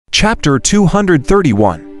Chapter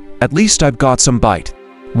 231. At least I've got some bite.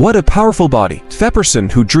 What a powerful body. The person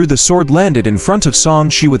who drew the sword landed in front of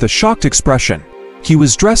Song Shi with a shocked expression. He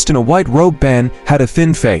was dressed in a white robe and had a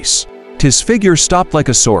thin face. His figure stopped like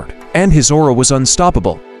a sword, and his aura was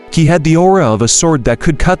unstoppable. He had the aura of a sword that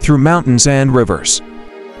could cut through mountains and rivers.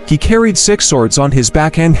 He carried 6 swords on his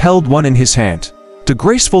back and held one in his hand. The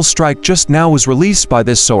graceful strike just now was released by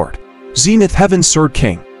this sword. Zenith Heaven's Sword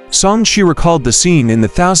King. Song Shi recalled the scene in the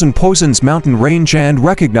Thousand Poisons mountain range and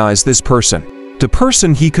recognized this person. The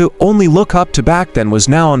person he could only look up to back then was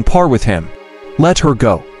now on par with him. Let her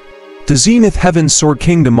go. The Zenith Heaven's Sword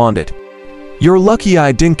King demanded. You're lucky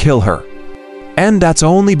I didn't kill her. And that's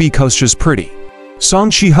only because she's pretty. Song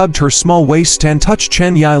Shi hugged her small waist and touched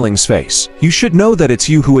Chen Yiling's face. You should know that it's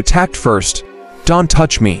you who attacked first. Don't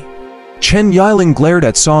touch me. Chen Yiling glared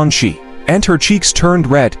at Song Shi, and her cheeks turned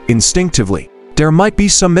red instinctively. There might be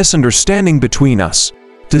some misunderstanding between us.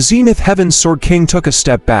 The Zenith Heaven's Sword King took a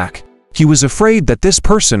step back. He was afraid that this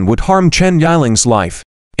person would harm Chen Yiling's life.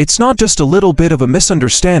 It's not just a little bit of a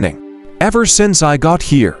misunderstanding. Ever since I got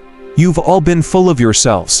here, you've all been full of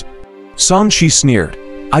yourselves. Song Shi sneered.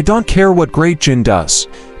 I don't care what Great Jin does,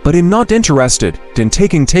 but I'm not interested in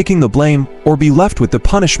taking the blame or be left with the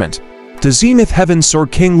punishment. The Zenith Heaven's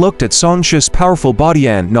Sword King looked at Song Shi's powerful body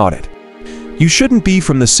and nodded. You shouldn't be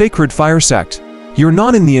from the Sacred Fire Sect. You're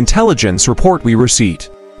not in the intelligence report we received.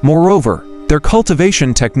 Moreover, their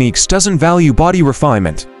cultivation techniques doesn't value body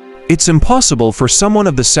refinement. It's impossible for someone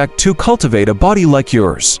of the sect to cultivate a body like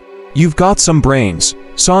yours. You've got some brains,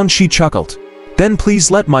 Song Shi chuckled. Then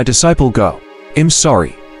please let my disciple go. I'm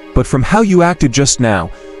sorry, but from how you acted just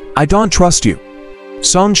now, I don't trust you.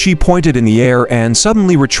 Song Shi pointed in the air and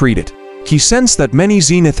suddenly retreated. He sensed that many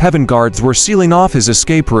Zenith Heaven guards were sealing off his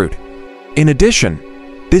escape route. In addition,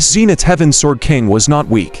 this Zenith Heaven Sword King was not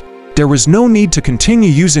weak. There was no need to continue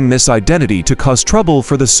using this identity to cause trouble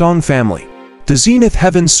for the Song family. The Zenith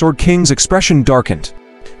Heaven Sword King's expression darkened.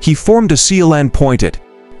 He formed a seal and pointed.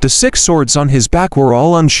 The 6 swords on his back were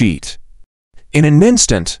all unsheathed. In an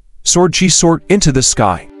instant, sword Chi soared into the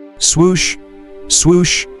sky. Swoosh,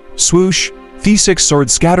 swoosh, swoosh. The 6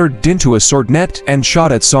 swords scattered into a sword net and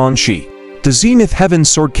shot at Song Shi. The Zenith Heaven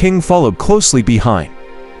Sword King followed closely behind,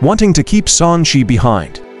 wanting to keep Song Shi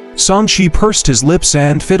behind. Song Shi pursed his lips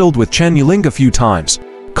and fiddled with Chen Yiling a few times,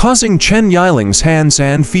 causing Chen Yiling's hands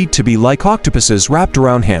and feet to be like octopuses wrapped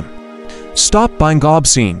around him. Stop being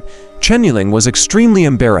obscene. Chen Yiling was extremely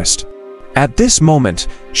embarrassed. At this moment,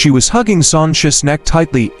 she was hugging Song Shi's neck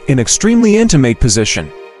tightly in extremely intimate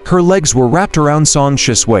position. Her legs were wrapped around Song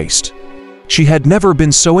Shi's waist. She had never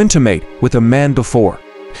been so intimate with a man before.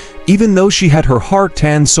 Even though she had her heart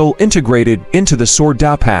and soul integrated into the sword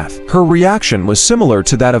Dao path, her reaction was similar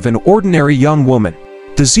to that of an ordinary young woman.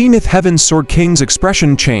 The Zenith Heaven Sword King's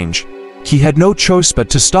expression changed. He had no choice but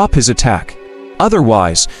to stop his attack.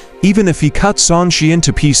 Otherwise, even if he cut Song Shi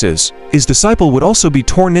into pieces, his disciple would also be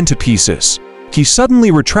torn into pieces. He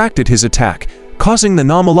suddenly retracted his attack, causing the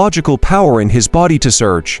nomological power in his body to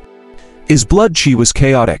surge. His blood chi was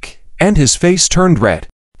chaotic, and his face turned red.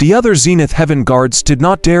 The other Zenith Heaven guards did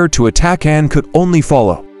not dare to attack and could only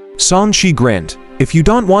follow. Song Shi grinned. If you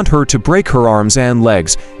don't want her to break her arms and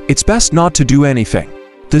legs, it's best not to do anything.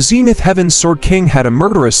 The Zenith Heaven Sword King had a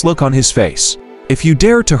murderous look on his face. If you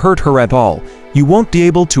dare to hurt her at all, you won't be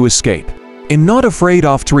able to escape. I'm not afraid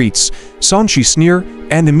of treats, Song Shi sneered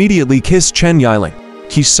and immediately kissed Chen Yiling.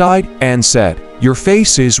 He sighed and said, your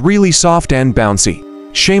face is really soft and bouncy.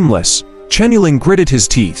 Shameless. Chen Yiling gritted his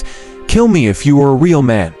teeth. Kill me if you are a real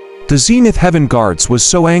man. The Zenith Heaven guards was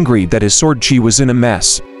so angry that his sword chi was in a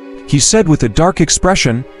mess. He said with a dark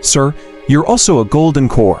expression, Sir, you're also a golden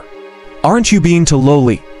core. Aren't you being too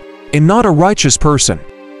lowly? I'm not a righteous person.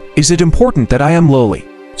 Is it important that I am lowly?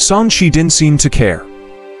 Song Shi didn't seem to care.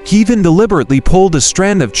 He even deliberately pulled a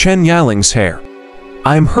strand of Chen Yiling's hair.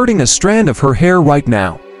 I am hurting a strand of her hair right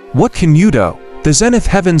now. What can you do? The Zenith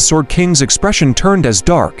Heaven Sword King's expression turned as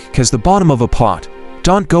dark as the bottom of a pot.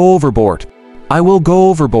 Don't go overboard. I will go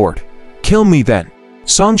overboard. Kill me then.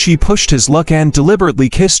 Song Shi pushed his luck and deliberately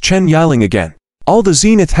kissed Chen Yiling again. All the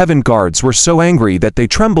Zenith Heaven guards were so angry that they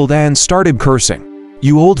trembled and started cursing.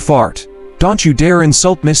 You old fart. Don't you dare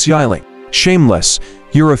insult Miss Yiling. Shameless.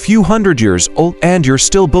 You're a few hundred years old and you're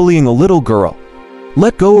still bullying a little girl.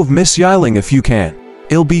 Let go of Miss Yiling if you can.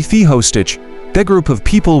 It'll be the hostage. The group of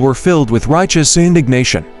people were filled with righteous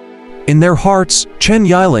indignation. In their hearts, Chen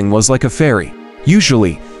Yiling was like a fairy.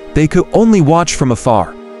 Usually, they could only watch from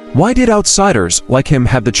afar. Why did outsiders like him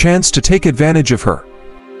have the chance to take advantage of her?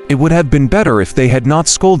 It would have been better if they had not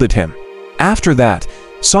scolded him. After that,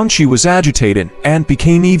 Song Shi was agitated and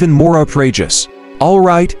became even more outrageous. All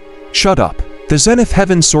right, Shut up. The Zenith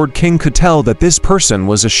Heaven Sword King could tell that this person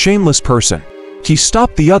was a shameless person. He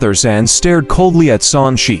stopped the others and stared coldly at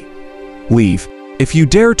San Shi. Leave. If you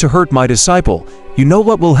dare to hurt my disciple, you know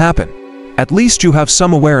what will happen. At least you have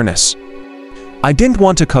some awareness. I didn't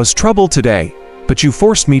want to cause trouble today, but you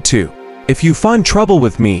forced me to. If you find trouble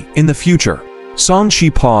with me in the future. San Shi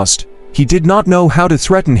paused. He did not know how to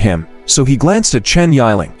threaten him, so he glanced at Chen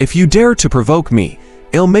Yiling. If you dare to provoke me,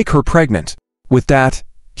 I'll make her pregnant. With that,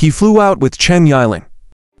 he flew out with Chen Yiling.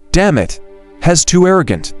 Damn it. Hes too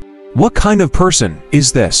arrogant. What kind of person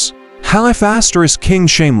is this? How faster is King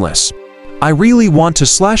Shameless? I really want to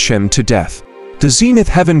slash him to death. The Zenith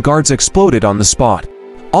Heaven guards exploded on the spot.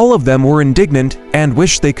 All of them were indignant and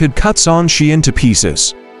wished they could cut San Shi into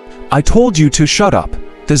pieces. I told you to shut up.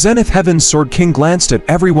 The Zenith Heaven Sword King glanced at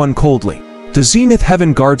everyone coldly. The Zenith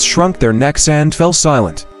Heaven guards shrunk their necks and fell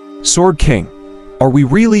silent. Sword King, are we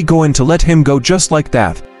really going to let him go just like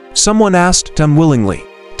that? Someone asked unwillingly.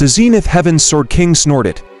 The Zenith Heaven Sword King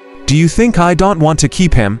snorted. Do you think I don't want to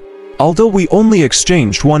keep him? Although we only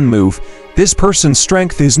exchanged one move, this person's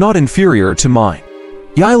strength is not inferior to mine.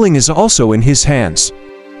 Yiling is also in his hands.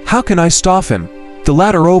 How can I stop him? The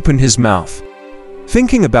latter opened his mouth.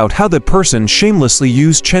 Thinking about how that person shamelessly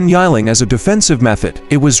used Chen Yiling as a defensive method,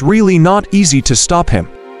 it was really not easy to stop him.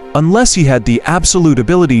 Unless he had the absolute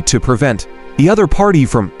ability to prevent the other party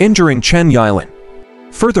from injuring Chen Yiling.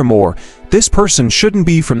 Furthermore, this person shouldn't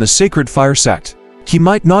be from the Sacred Fire Sect. He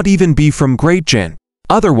might not even be from Great Jin.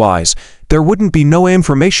 Otherwise, there wouldn't be no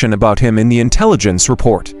information about him in the intelligence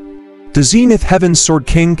report. The Zenith Heaven Sword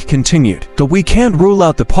King continued, though we can't rule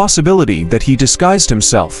out the possibility that he disguised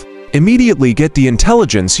himself. Immediately get the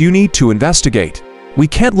intelligence you need to investigate. We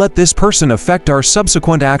can't let this person affect our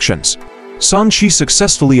subsequent actions. San Shi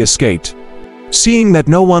successfully escaped. Seeing that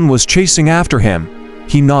no one was chasing after him,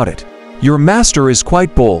 he nodded. Your master is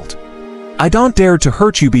quite bold. I don't dare to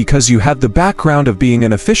hurt you because you have the background of being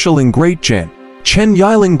an official in Great Jin. Chen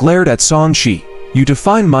Yiling glared at San Shi. You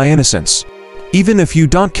define my innocence. Even if you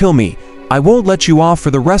don't kill me, I won't let you off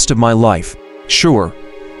for the rest of my life. Sure.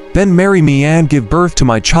 Then marry me and give birth to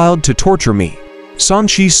my child to torture me. San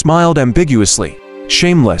Shi smiled ambiguously.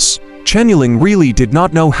 Shameless. Chen Yiling really did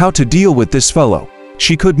not know how to deal with this fellow.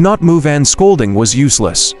 She could not move and scolding was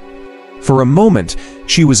useless. For a moment,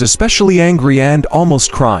 she was especially angry and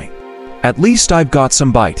almost crying. At least I've got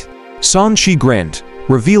some bite. San Shi grinned,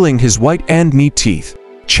 revealing his white and neat teeth.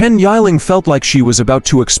 Chen Yiling felt like she was about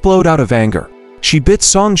to explode out of anger. She bit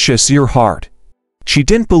San Shi's ear hard. She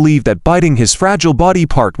didn't believe that biting his fragile body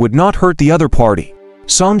part would not hurt the other party.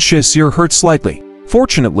 San Shi's ear hurt slightly.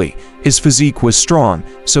 Fortunately, his physique was strong,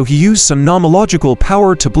 so he used some nomological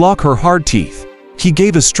power to block her hard teeth. He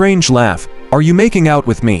gave a strange laugh. Are you making out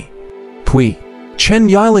with me? Pui. Chen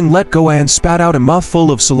Yiling let go and spat out a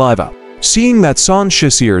mouthful of saliva. Seeing that San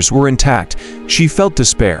Shi's ears were intact, she felt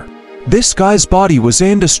despair. This guy's body was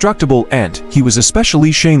indestructible and he was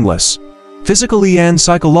especially shameless. Physically and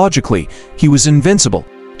psychologically, he was invincible.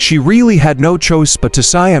 She really had no choice but to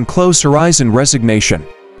sigh and close her eyes in resignation.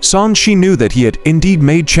 San Shi knew that he had indeed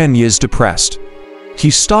made Chen Yiz depressed.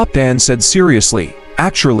 He stopped and said seriously,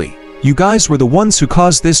 actually, you guys were the ones who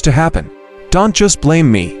caused this to happen. Don't just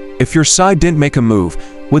blame me. If your side didn't make a move,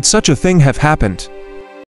 would such a thing have happened?